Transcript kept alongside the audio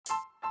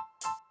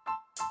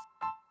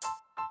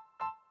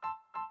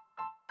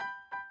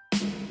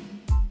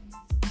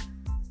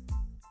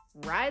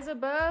Rise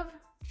above,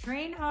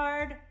 train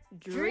hard,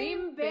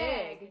 dream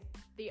big.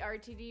 The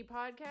RTD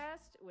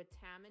podcast with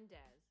Tam and Des.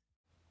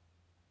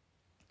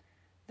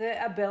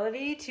 The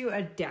ability to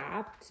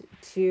adapt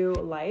to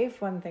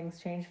life when things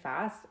change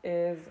fast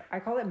is,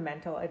 I call it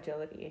mental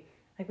agility.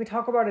 Like we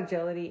talk about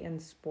agility in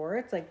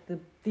sports, like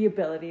the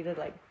ability to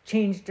like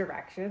change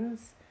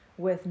directions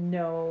with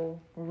no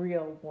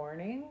real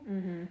warning.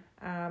 Mm-hmm.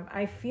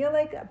 I feel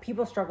like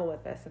people struggle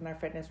with this in their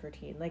fitness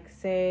routine. Like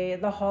say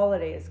the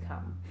holidays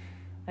come,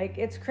 like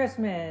it's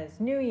Christmas,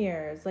 New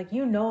Year's, like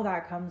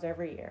that comes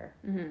every year.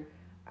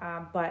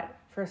 Mm-hmm. But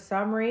for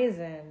some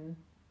reason,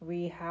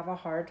 we have a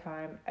hard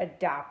time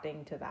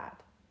adapting to that.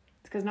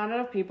 It's because not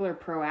enough people are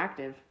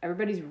proactive.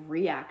 Everybody's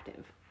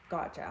reactive.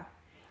 Gotcha.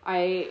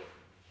 I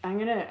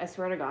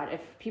swear to God,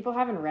 if people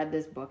haven't read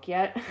this book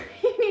yet,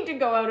 you need to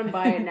go out and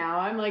buy it now.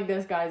 I'm like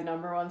this guy's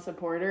number one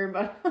supporter,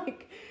 but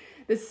like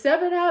the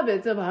 7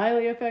 Habits of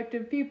Highly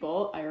Effective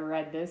People, I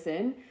read this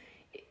in.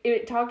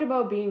 It talked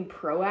about being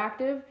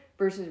proactive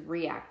versus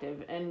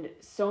reactive. And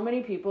so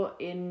many people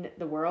in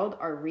the world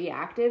are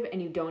reactive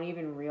and you don't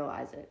even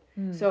realize it.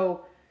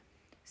 So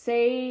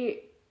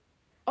say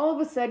all of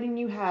a sudden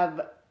you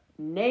have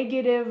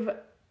negative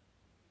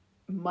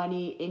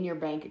money in your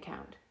bank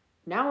account.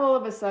 Now all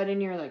of a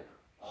sudden you're like,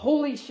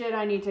 holy shit,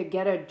 I need to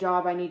get a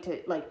job. I need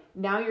to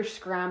now you're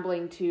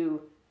scrambling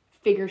to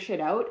figure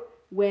shit out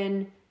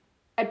when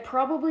at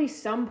probably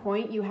some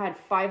point you had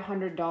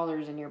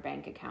 $500 in your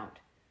bank account.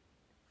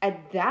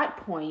 At that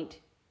point,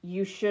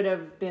 you should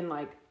have been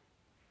like,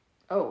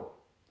 oh,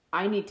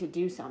 I need to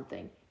do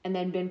something. And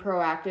then been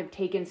proactive,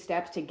 taken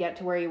steps to get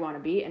to where you want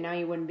to be. And now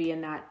you wouldn't be in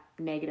that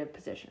negative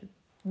position.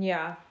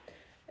 Yeah.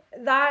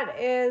 That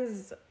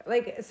is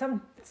like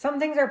some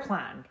things are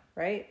planned,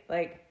 right?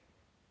 Like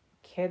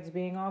kids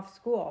being off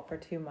school for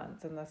 2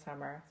 months in the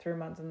summer, 3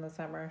 months in the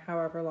summer,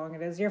 however long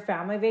it is. Your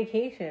family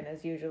vacation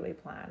is usually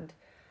planned.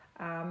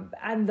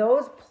 And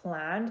those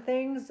planned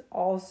things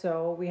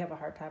also we have a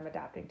hard time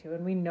adapting to,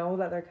 and we know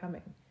that they're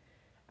coming.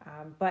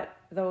 But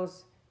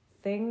those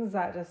things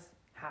that just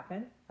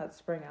happen, that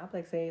spring up,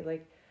 like say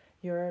like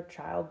your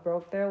child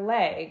broke their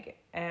leg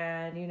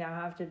and you now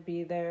have to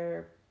be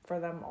there for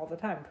them all the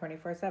time,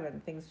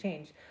 24/7, things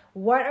change.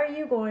 What are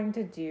you going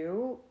to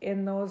do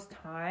in those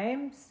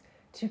times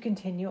to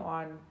continue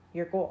on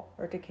your goal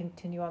or to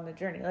continue on the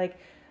journey? Like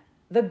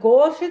the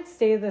goal should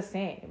stay the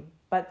same,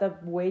 but the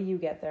way you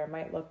get there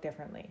might look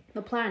differently.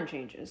 The plan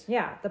changes.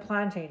 Yeah, the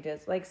plan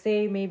changes. Like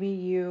say maybe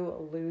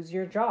you lose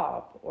your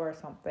job or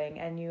something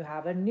and you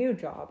have a new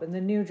job. And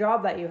the new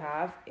job that you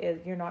have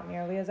is you're not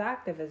nearly as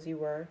active as you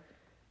were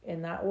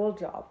in that old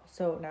job.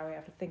 So now we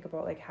have to think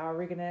about like how are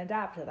we going to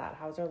adapt to that?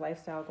 How's our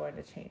lifestyle going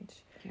to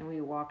change? Can we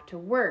walk to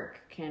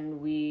work?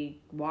 Can we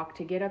walk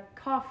to get a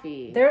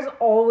coffee? There's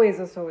always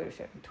a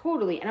solution.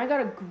 Totally. And I got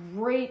a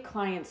great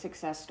client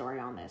success story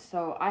on this.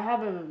 So I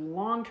have a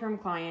long-term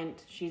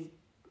client. She's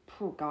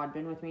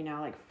been with me now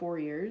like 4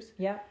 years.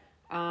 Yeah.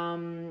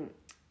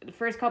 The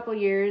first couple of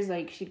years,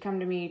 like she'd come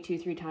to me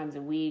 2-3 times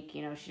a week.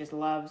 You know, she just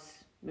loves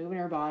moving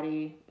her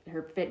body.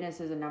 Her fitness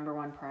is a number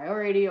one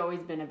priority.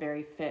 Always been a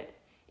very fit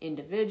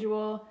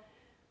individual.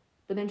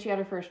 But then she had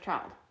her first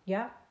child.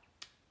 Yeah.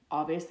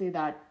 Obviously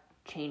that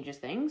changes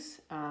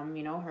things.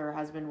 Her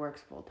husband works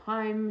full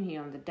time. He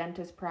owns a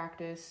dentist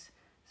practice.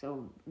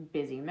 So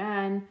busy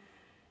man.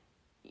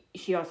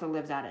 She also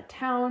lives out of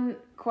town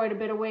quite a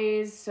bit of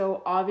ways.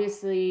 So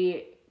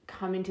obviously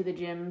coming to the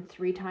gym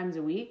 3 times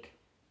a week,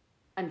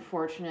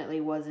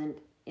 unfortunately wasn't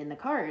in the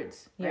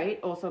cards, right?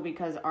 Also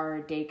because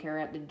our daycare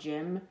at the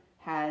gym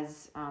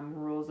has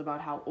rules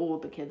about how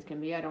old the kids can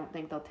be. I don't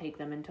think they'll take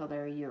them until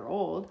they're a year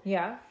old.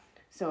 Yeah.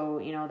 So,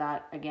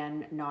 that,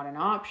 again, not an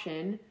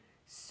option.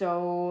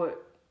 So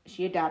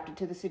she adapted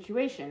to the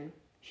situation.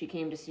 She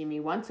came to see me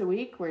once a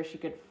week where she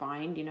could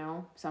find,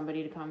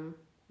 somebody to come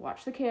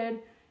watch the kid.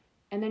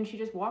 And then she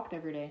just walked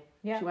every day.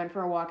 Yeah. She went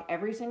for a walk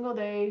every single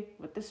day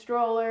with the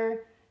stroller,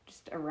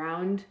 just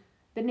around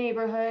the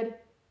neighborhood.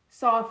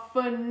 Saw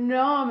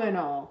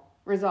phenomenal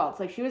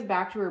results. Like she was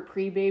back to her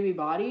pre-baby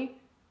body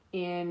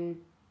in,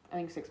 I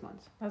think, 6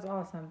 months. That's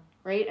awesome.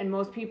 Right? And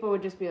most people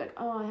would just be like,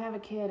 oh, I have a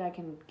kid, I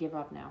can give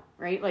up now.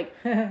 Right? Like,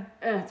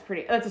 that's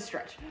a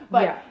stretch.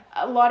 But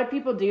a lot of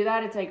people do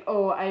that. It's like,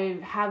 oh, I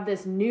have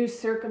this new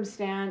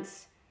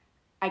circumstance.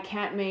 I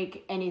can't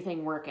make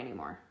anything work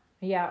anymore.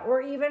 Yeah,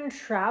 or even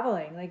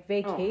traveling, like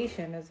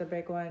vacation is a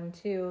big one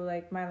too.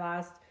 Like my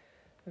last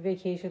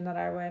vacation that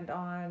I went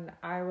on,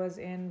 I was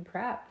in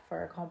prep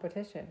for a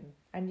competition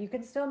and you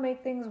can still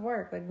make things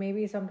work. Like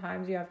maybe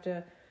sometimes you have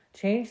to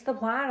change the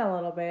plan a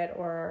little bit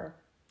or,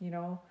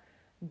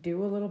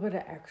 do a little bit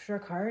of extra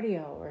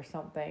cardio or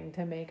something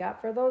to make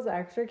up for those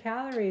extra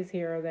calories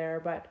here or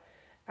there. But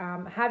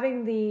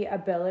having the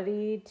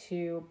ability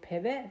to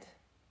pivot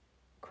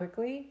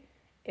quickly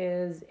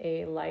is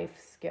a life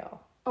skill.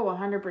 Oh,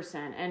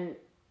 100%. And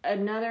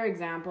another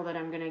example that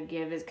I'm going to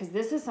give is because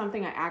this is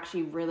something I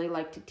actually really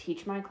like to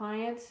teach my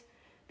clients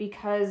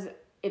because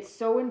it's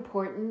so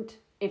important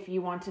if you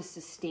want to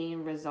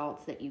sustain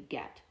results that you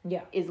get.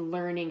 Yeah. Is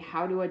learning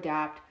how to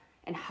adapt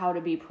and how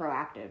to be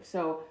proactive.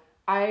 So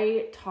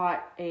I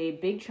taught a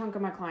big chunk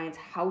of my clients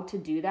how to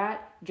do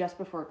that just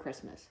before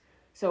Christmas.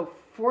 So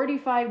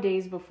 45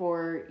 days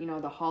before,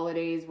 the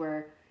holidays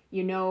where,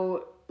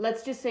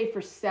 let's just say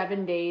for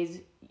 7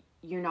 days,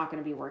 you're not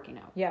going to be working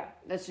out. Yeah.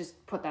 Let's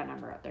just put that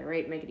number out there,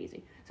 right? Make it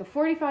easy. So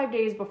 45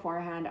 days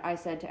beforehand, I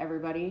said to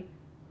everybody,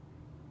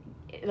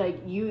 do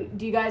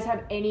you guys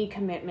have any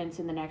commitments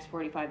in the next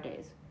 45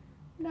 days?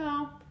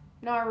 No,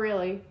 not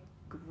really.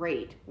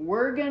 Great.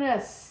 We're going to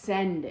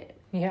send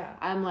it. Yeah.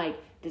 I'm like,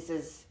 this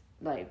is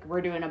we're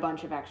doing a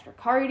bunch of extra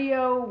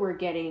cardio. We're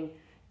getting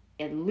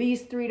at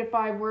least 3 to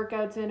 5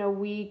 workouts in a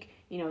week.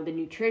 The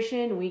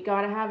nutrition, we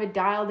got to have it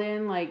dialed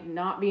in,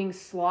 not being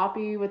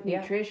sloppy with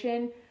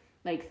nutrition.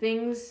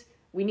 Things,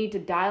 we need to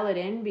dial it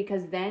in,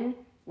 because then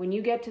when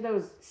you get to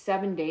those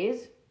 7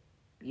 days,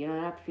 you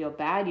don't have to feel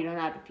bad. You don't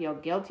have to feel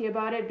guilty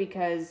about it,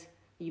 because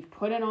you've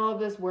put in all of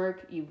this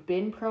work. You've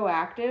been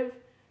proactive,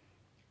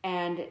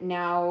 and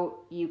now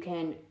you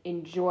can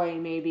enjoy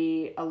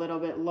maybe a little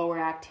bit lower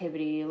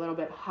activity, a little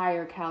bit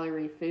higher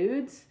calorie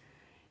foods,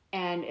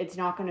 and it's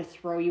not going to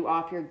throw you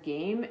off your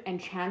game. And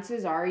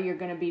chances are you're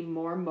going to be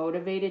more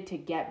motivated to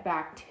get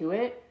back to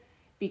it,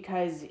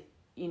 because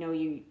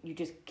you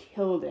just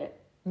killed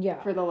it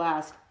for the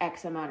last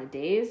X amount of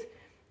days.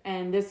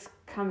 And this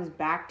comes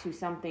back to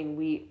something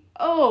we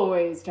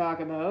always talk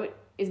about,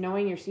 is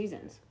knowing your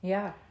seasons.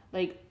 Yeah.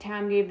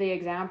 Tam gave the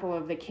example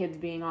of the kids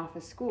being off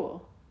of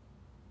school.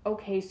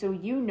 Okay, so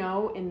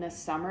in the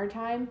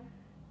summertime,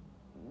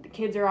 the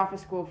kids are off of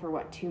school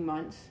for 2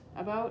 months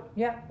about?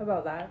 Yeah,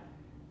 about that.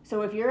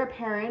 So if you're a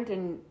parent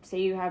and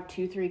say you have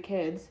 2-3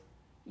 kids,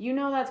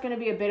 that's going to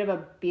be a bit of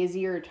a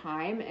busier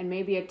time, and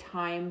maybe a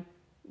time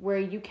where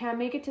you can't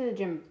make it to the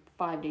gym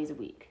 5 days a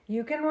week.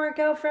 You can work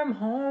out from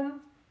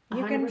home.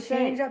 You 100%. Can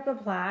change up the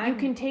plan. You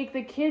can take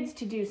the kids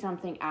to do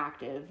something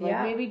active.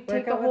 Maybe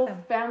take the out whole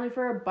family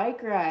for a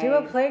bike ride. Do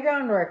a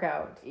playground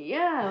workout.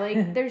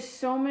 Yeah, there's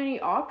so many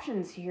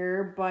options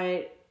here,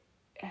 but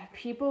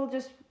people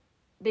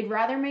they'd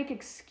rather make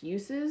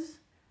excuses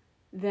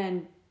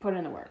than put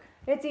in the work.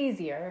 It's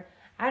easier.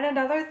 And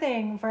another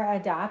thing for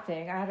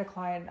adapting, I had a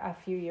client a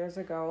few years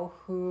ago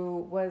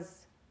who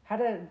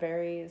had a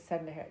very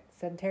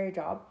sedentary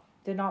job.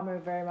 Did not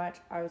move very much.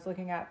 I was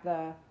looking at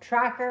the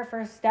tracker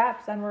for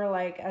steps, and we're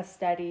a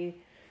steady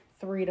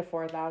 3,000 to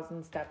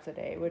 4,000 steps a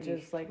day, which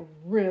is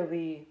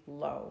really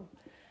low.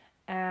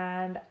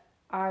 And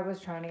I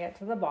was trying to get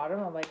to the bottom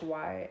of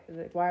why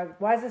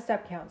is the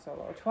step count so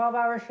low?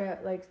 12-hour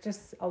shift,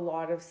 just a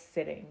lot of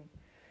sitting.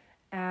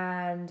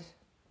 And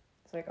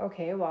it's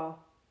okay, well,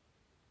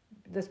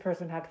 this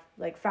person had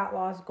fat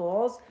loss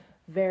goals,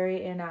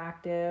 very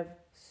inactive,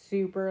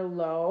 super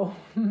low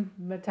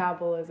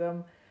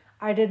metabolism.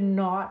 I did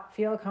not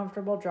feel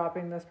comfortable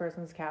dropping this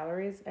person's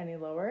calories any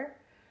lower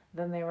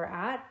than they were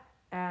at.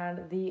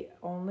 And the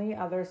only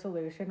other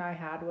solution I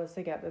had was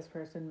to get this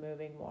person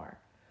moving more.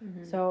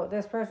 Mm-hmm. So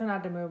this person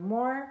had to move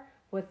more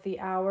with the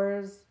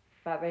hours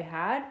that they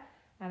had.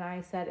 And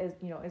I said,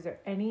 is there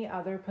any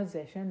other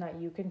position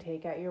that you can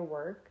take at your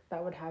work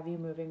that would have you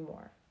moving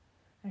more?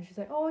 And she's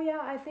like, oh yeah,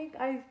 I think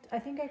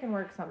I can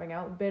work something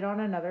out. Bid on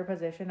another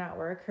position at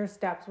work. Her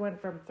steps went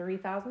from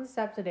 3,000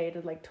 steps a day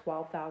to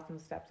 12,000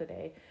 steps a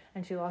day.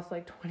 And she lost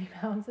 20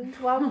 pounds in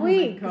 12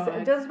 weeks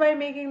just by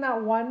making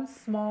that one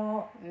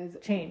small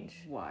change.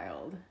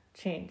 Wild.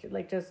 Change.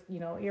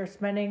 You're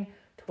spending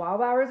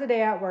 12 hours a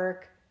day at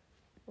work.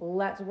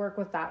 Let's work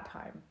with that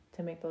time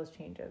to make those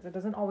changes. It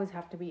doesn't always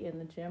have to be in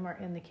the gym or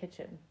in the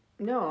kitchen.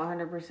 No,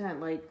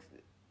 100%.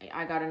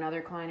 I got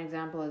another client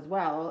example as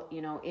well.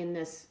 In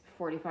this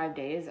 45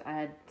 days, I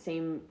had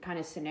same kind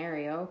of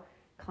scenario.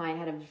 Client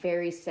had a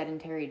very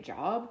sedentary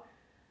job,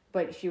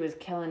 but she was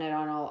killing it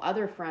on all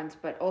other fronts,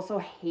 but also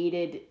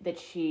hated that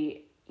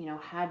she,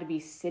 had to be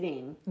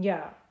sitting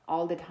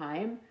all the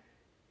time.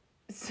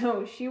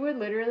 So she would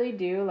literally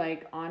do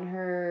on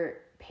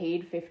her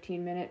paid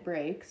 15-minute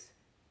breaks,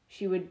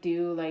 she would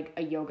do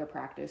a yoga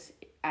practice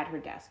at her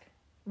desk.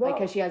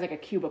 Because she has a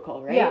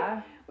cubicle, right?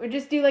 Yeah. Would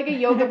just do a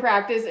yoga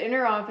practice in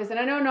her office. And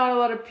I know not a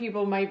lot of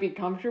people might be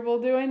comfortable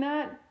doing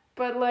that,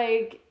 but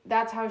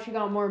that's how she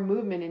got more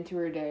movement into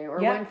her day, or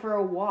went for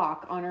a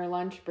walk on her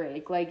lunch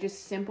break.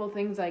 Just simple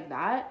things like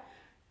that,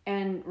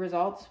 and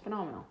results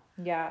phenomenal.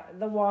 Yeah,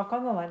 the walk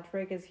on the lunch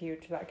break is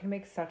huge. That can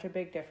make such a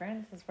big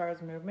difference as far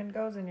as movement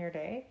goes in your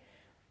day.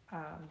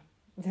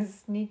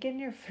 Just sneak in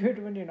your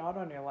food when you're not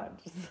on your lunch.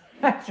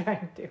 I'm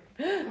trying to.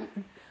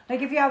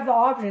 If you have the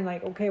option,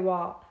 okay,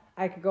 well,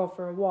 I could go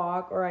for a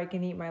walk or I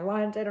can eat my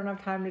lunch. I don't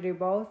have time to do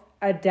both.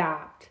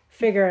 Adapt.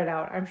 Figure it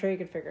out. I'm sure you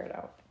could figure it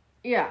out.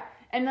 Yeah.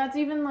 And that's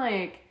even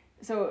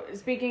so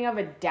speaking of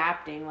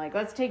adapting,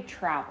 let's take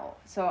travel.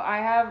 So I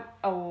have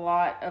a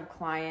lot of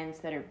clients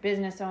that are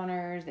business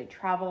owners. They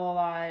travel a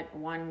lot.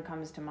 One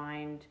comes to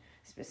mind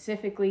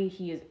specifically.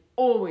 He is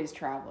always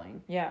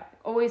traveling. Yeah.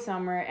 Always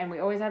somewhere. And we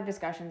always have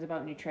discussions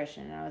about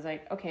nutrition. And I was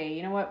like, okay,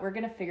 you know what? We're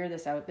going to figure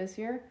this out this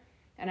year.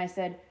 And I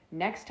said,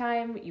 next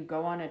time you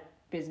go on a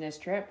business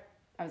trip,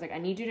 I was like, I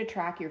need you to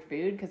track your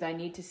food because I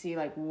need to see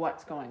like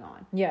what's going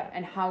on. Yeah.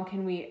 And how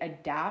can we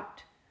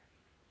adapt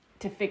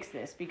to fix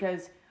this?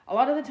 Because a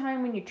lot of the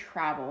time when you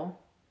travel,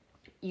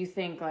 you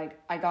think like,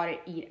 I gotta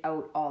eat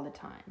out all the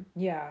time.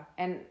 Yeah.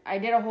 And I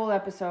did a whole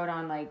episode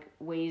on like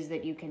ways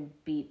that you can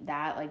beat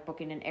that, like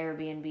booking an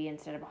Airbnb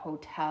instead of a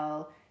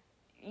hotel,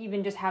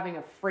 even just having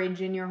a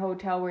fridge in your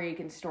hotel where you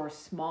can store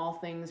small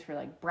things for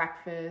like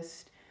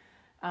breakfast.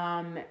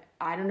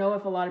 I don't know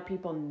if a lot of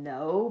people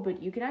know,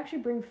 but you can actually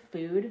bring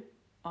food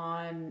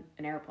on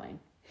an airplane.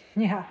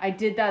 Yeah. I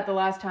did that the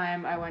last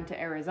time I went to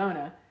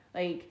Arizona.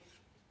 Like,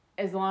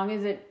 as long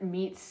as it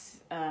meets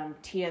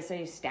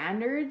TSA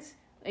standards.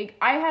 Like,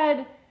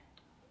 I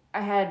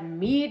had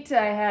meat,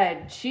 I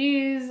had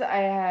cheese,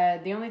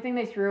 the only thing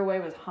they threw away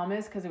was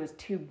hummus because it was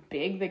too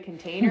big, the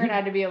container. It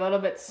had to be a little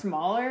bit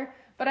smaller.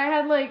 But I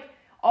had, like,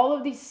 all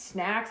of these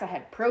snacks. I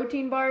had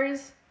protein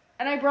bars,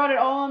 and I brought it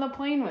all on the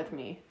plane with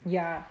me.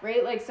 Yeah.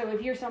 Right? Like, so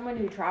if you're someone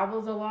who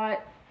travels a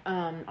lot,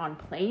 on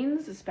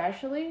planes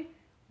especially,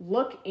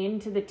 look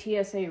into the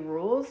TSA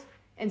rules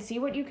and see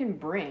what you can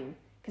bring.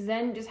 Because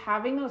then just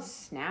having those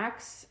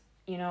snacks,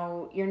 you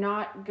know, you're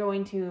not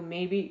going to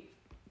maybe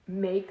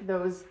make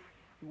those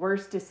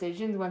worse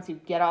decisions once you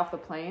get off the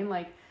plane.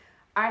 Like,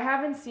 I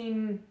haven't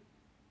seen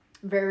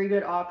very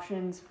good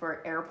options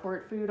for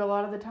airport food a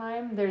lot of the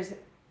time.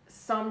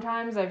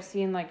 Sometimes I've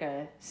seen like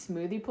a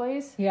smoothie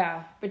place.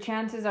 Yeah. But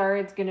chances are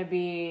it's going to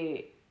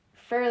be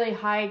fairly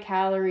high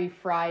calorie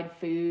fried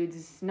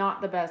foods,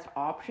 not the best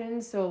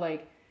options. So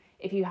like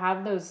if you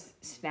have those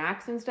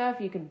snacks and stuff,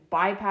 you can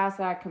bypass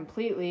that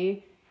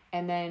completely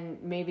and then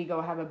maybe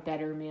go have a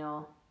better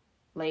meal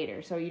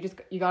later. So you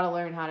got to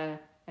learn how to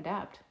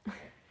adapt.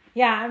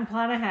 Yeah, and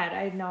plan ahead.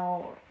 I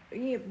know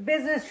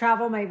business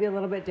travel might be a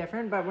little bit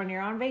different, but when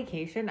you're on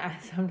vacation,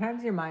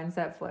 sometimes your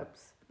mindset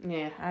flips.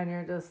 Yeah. And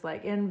you're just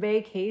like in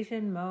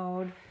vacation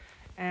mode,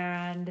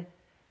 and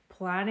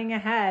planning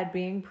ahead,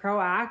 being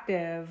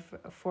proactive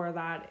for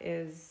that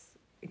is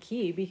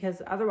key,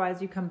 because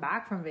otherwise you come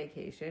back from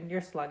vacation,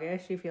 you're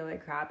sluggish, you feel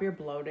like crap, you're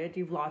bloated,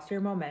 you've lost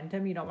your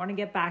momentum, you don't want to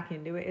get back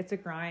into it, it's a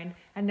grind,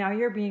 and now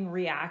you're being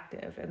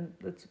reactive, and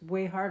it's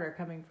way harder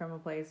coming from a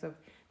place of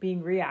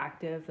being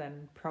reactive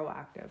than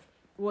proactive.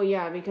 Well,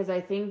 yeah, because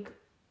I think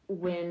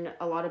when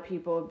a lot of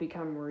people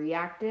become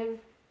reactive,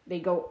 they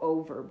go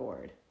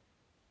overboard.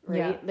 Right?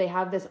 Yeah. They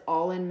have this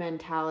all-in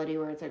mentality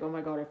where it's like, oh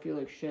my God, I feel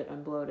like shit,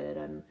 I'm bloated,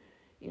 I'm,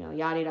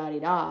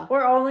 yada-da-da-da.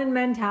 Or all-in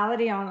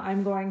mentality on,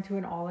 I'm going to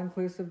an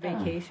all-inclusive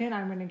vacation,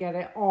 I'm going to get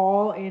it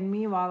all in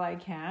me while I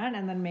can,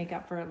 and then make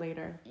up for it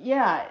later.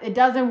 Yeah, it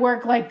doesn't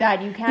work like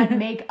that. You can't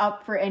make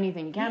up for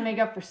anything. You can't make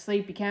up for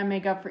sleep. You can't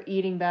make up for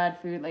eating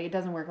bad food. Like, it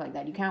doesn't work like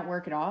that. You can't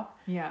work it off.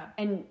 Yeah.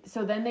 And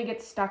so then they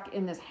get stuck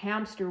in this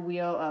hamster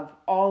wheel of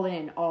all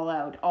in, all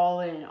out,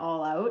 all in,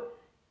 all out.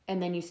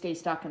 And then you stay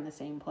stuck in the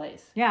same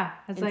place. Yeah.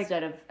 It's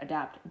instead of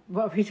adapting.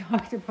 What we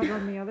talked about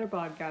on the other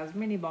podcast,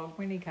 mini bulk,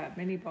 mini cut,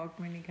 mini bulk,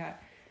 mini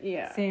cut.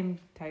 Yeah. Same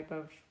type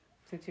of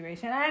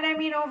situation. And I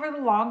mean, over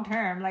the long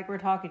term, like we're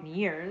talking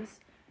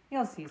years,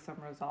 you'll see some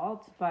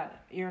results,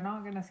 but you're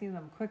not going to see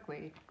them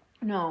quickly.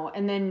 No.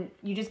 And then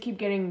you just keep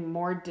getting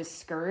more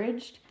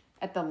discouraged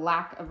at the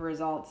lack of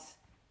results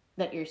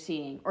that you're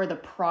seeing, or the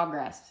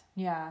progress.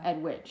 Yeah.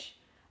 At which.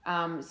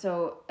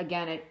 So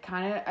again, it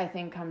kind of, I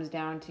think, comes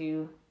down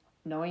to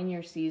knowing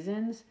your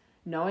seasons,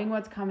 knowing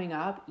what's coming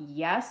up.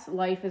 Yes,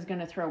 life is going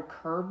to throw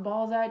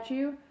curveballs at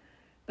you,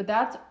 but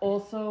that's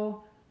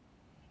also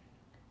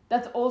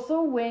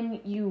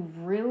when you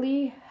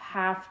really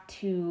have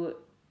to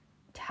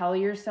tell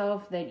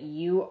yourself that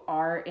you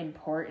are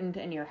important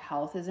and your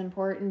health is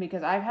important.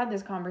 Because I've had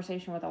this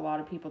conversation with a lot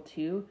of people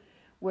too,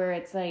 where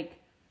it's like,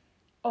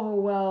 oh,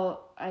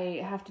 well,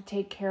 I have to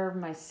take care of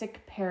my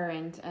sick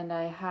parent, and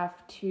I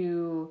have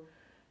to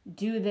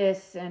do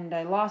this, and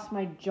I lost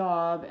my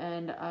job,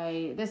 and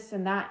I this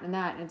and that and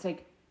that. And it's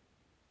like,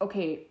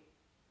 okay,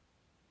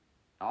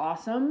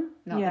 awesome.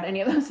 Not that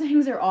any of those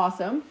things are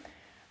awesome,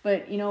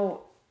 but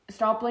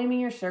stop blaming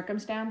your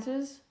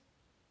circumstances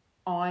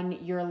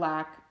on your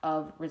lack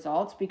of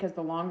results, because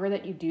the longer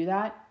that you do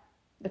that,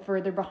 the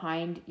further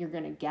behind you're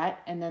going to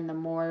get, and then the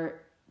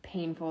more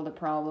painful the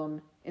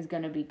problem is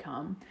going to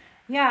become.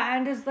 Yeah,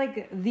 and just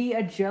like the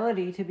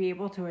agility to be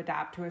able to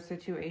adapt to a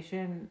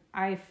situation,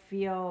 I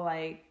feel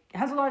like it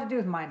has a lot to do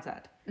with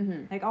mindset.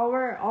 Mm-hmm. Like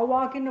I'll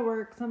walk into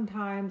work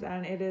sometimes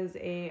and it is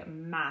a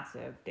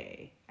massive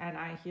day, and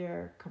I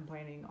hear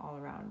complaining all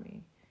around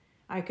me.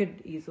 I could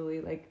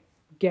easily like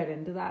get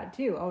into that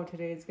too. Oh,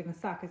 today's gonna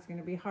suck. It's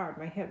gonna be hard.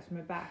 My hips,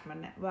 my back, my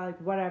neck, like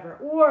whatever.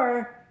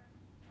 Or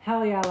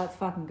hell yeah, let's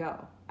fucking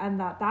go. And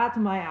that's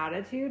my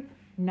attitude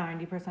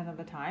 90% of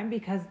the time,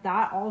 because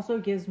that also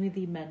gives me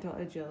the mental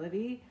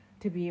agility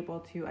to be able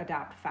to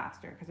adapt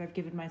faster, because I've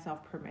given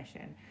myself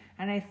permission.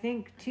 And I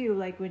think too,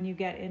 like when you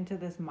get into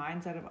this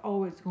mindset of,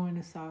 oh, it's going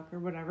to suck or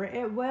whatever,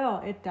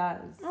 it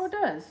does. Oh, it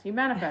does. You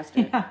manifest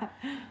it. Yeah.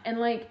 And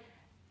like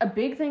a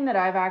big thing that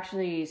I've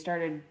actually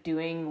started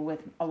doing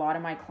with a lot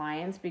of my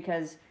clients,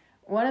 because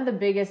one of the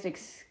biggest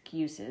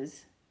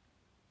excuses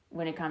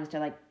when it comes to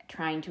like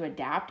trying to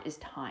adapt is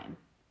time.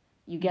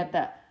 You get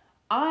the,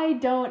 I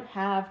don't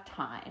have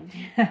time.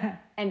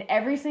 And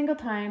every single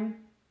time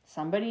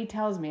somebody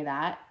tells me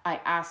that, I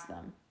ask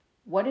them,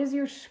 what is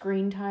your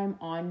screen time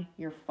on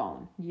your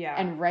phone? Yeah.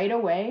 And right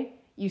away,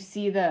 you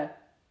see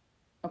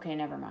okay,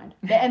 never mind.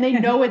 And they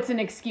know it's an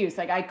excuse.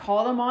 Like, I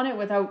call them on it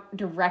without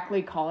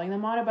directly calling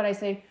them on it, but I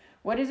say,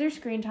 what is your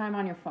screen time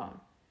on your phone?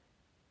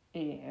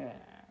 Yeah.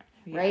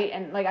 Right?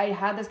 And, like, I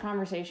had this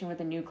conversation with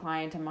a new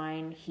client of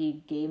mine.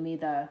 He gave me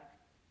the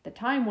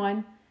time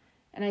one,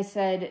 and I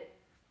said,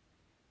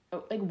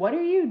 like, what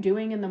are you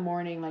doing in the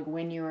morning, like,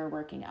 when you were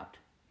working out?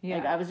 Yeah.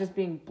 Like, I was just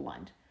being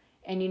blunt.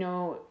 And, you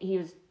know, he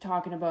was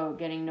talking about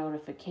getting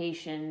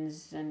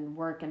notifications and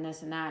work and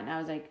this and that. And I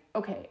was like,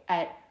 okay,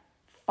 at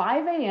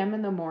 5 a.m.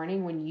 in the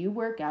morning when you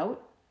work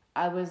out,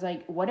 I was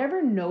like,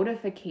 whatever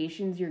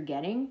notifications you're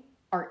getting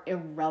are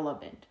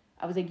irrelevant.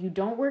 I was like, you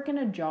don't work in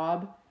a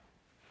job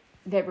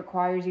that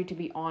requires you to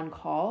be on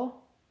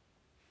call,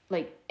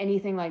 like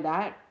anything like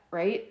that,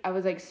 right? I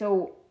was like,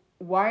 so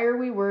why are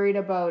we worried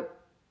about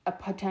a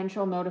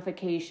potential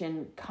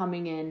notification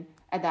coming in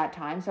at that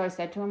time? So I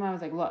said to him, I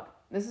was like, look,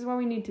 this is what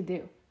we need to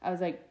do. I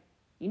was like,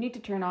 you need to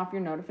turn off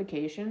your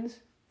notifications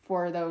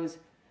for those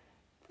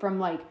from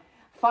like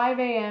 5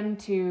 a.m.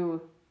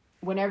 to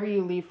whenever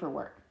you leave for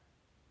work.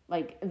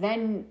 Like,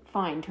 then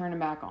fine, turn them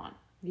back on.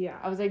 Yeah.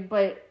 I was like,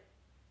 but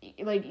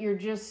like, you're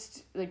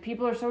just like,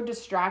 people are so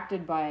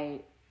distracted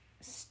by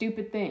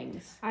stupid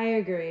things. I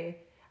agree.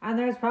 And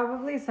there's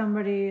probably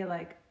somebody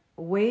like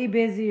way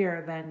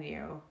busier than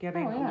you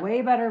getting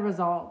way better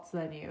results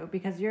than you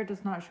because you're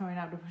just not showing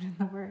up to put in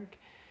the work.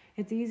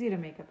 It's easy to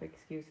make up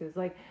excuses.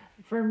 Like,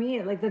 for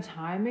me, like, the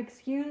time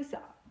excuse,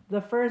 the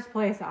first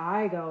place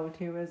I go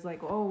to is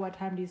like, oh, what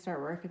time do you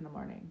start work in the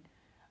morning?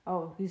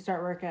 Oh, you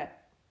start work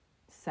at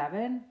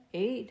 7,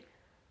 8?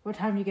 What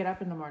time do you get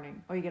up in the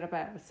morning? Oh, you get up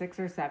at 6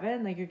 or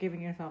 7? Like, you're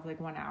giving yourself like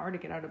 1 hour to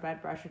get out of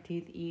bed, brush your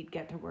teeth, eat,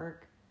 get to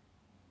work.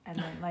 And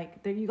then like,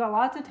 you got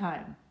lots of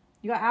time.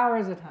 You got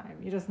hours of time.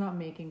 You're just not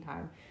making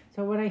time.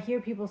 So when I hear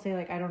people say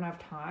like, I don't have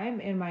time,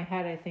 in my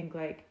head, I think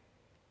like,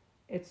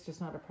 it's just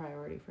not a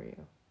priority for you.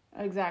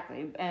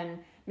 Exactly. And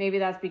maybe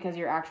that's because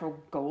your actual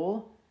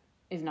goal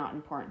is not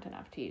important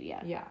enough to you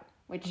yet. Yeah.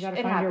 Which you gotta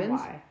it find happens. Your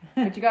why.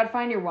 But you got to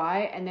find your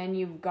why, and then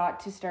you've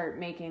got to start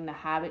making the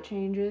habit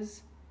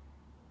changes,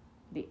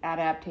 the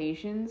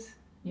adaptations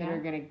that are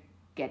going to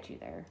get you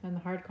there. And the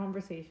hard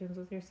conversations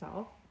with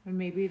yourself and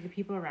maybe the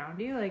people around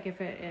you. Like,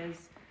 if it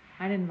is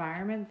an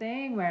environment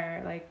thing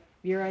where like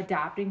you're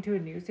adapting to a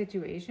new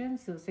situation.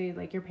 So say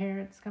like your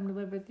parents come to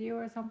live with you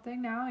or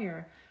something now,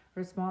 you're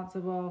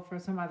responsible for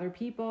some other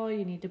people,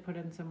 you need to put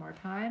in some more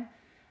time.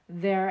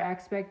 Their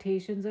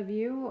expectations of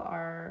you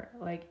are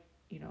like,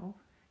 you know,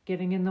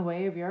 getting in the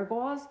way of your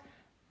goals.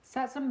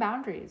 Set some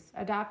boundaries,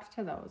 adapt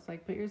to those.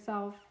 Like, put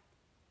yourself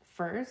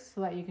first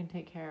so that you can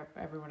take care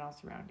of everyone else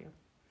around you.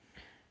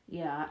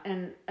 Yeah,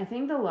 and I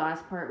think the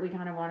last part we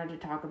kind of wanted to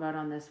talk about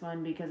on this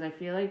one, because I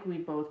feel like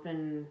we've both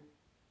been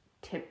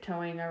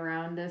tiptoeing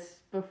around this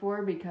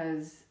before,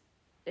 because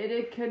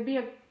it could be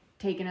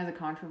taken as a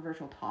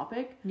controversial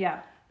topic. Yeah.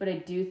 But I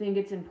do think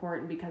it's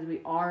important because we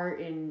are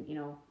in, you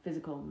know,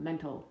 physical,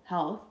 mental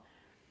health.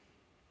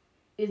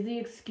 Is the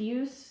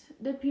excuse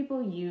that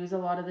people use a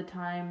lot of the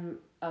time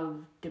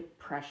of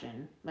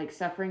depression, like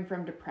suffering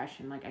from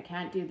depression, like I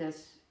can't do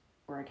this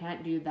or I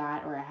can't do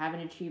that or I haven't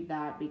achieved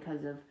that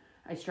because of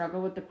I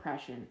struggle with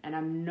depression. And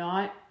I'm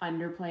not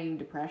underplaying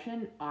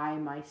depression. I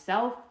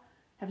myself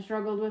have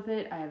struggled with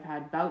it. I have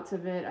had bouts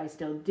of it. I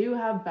still do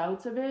have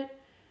bouts of it.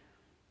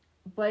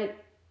 But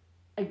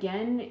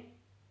again,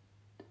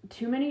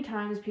 too many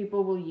times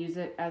people will use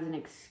it as an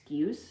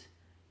excuse.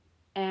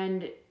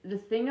 And the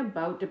thing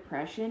about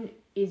depression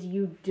is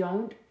you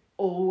don't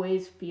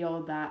always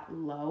feel that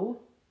low.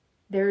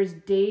 There's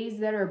days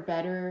that are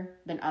better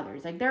than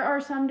others. Like, there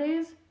are some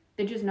days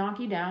that just knock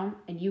you down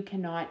and you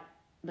cannot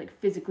like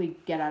physically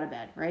get out of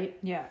bed, right?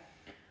 Yeah.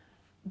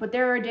 But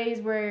there are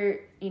days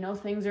where, you know,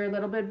 things are a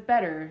little bit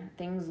better.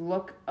 Things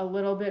look a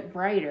little bit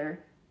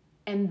brighter.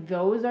 And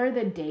those are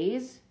the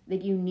days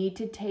that you need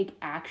to take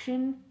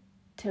action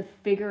to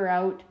figure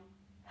out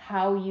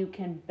how you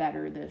can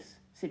better this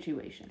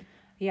situation.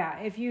 Yeah,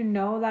 if you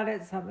know that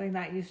it's something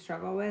that you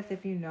struggle with,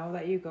 if you know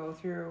that you go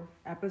through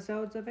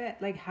episodes of it,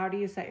 like, how do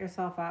you set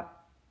yourself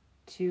up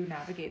to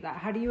navigate that?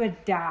 How do you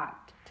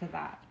adapt to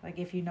that? Like,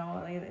 if you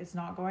know like it's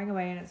not going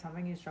away and it's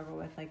something you struggle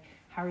with, like,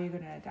 how are you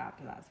going to adapt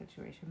to that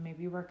situation?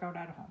 Maybe you work out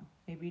at home.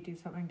 Maybe you do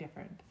something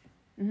different.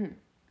 Mm-hmm.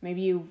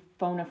 Maybe you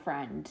phone a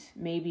friend.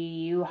 Maybe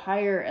you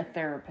hire a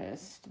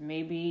therapist.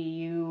 Maybe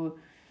you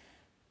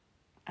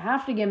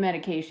have to get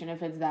medication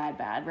if it's that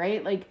bad,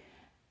 right? Like,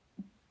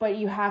 but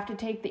you have to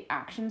take the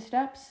action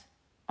steps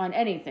on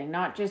anything,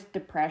 not just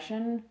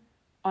depression,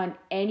 on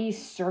any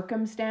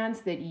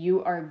circumstance that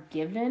you are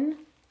given.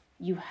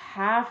 You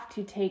have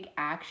to take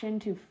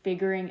action to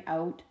figuring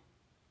out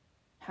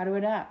how to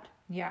adapt.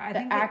 Yeah, I the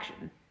think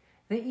action.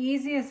 The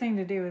easiest thing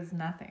to do is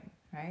nothing,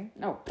 right?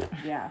 Oh,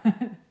 yeah.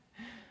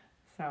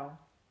 So,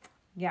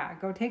 yeah,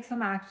 go take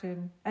some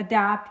action,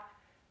 adapt,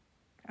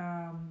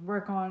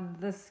 work on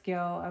the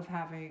skill of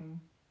having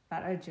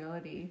that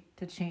agility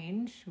to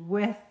change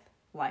with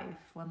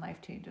life when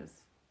life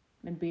changes.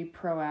 And be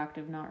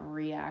proactive, not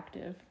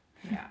reactive.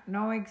 Yeah,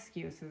 no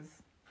excuses.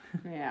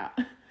 Yeah.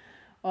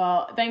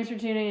 Well, thanks for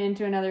tuning in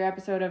to another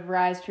episode of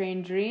Rise,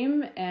 Train,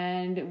 Dream,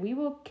 and we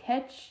will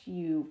catch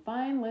you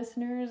fine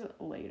listeners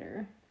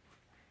later.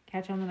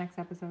 Catch you on the next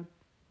episode.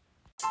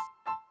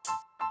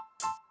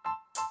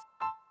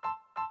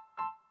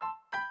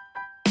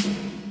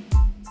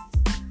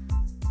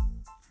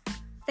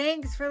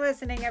 Thanks for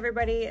listening,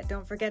 everybody.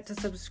 Don't forget to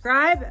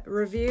subscribe,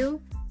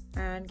 review,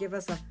 and give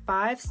us a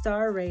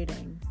 5-star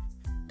rating.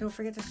 Don't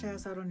forget to share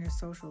us out on your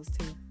socials,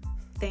 too.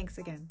 Thanks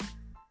again.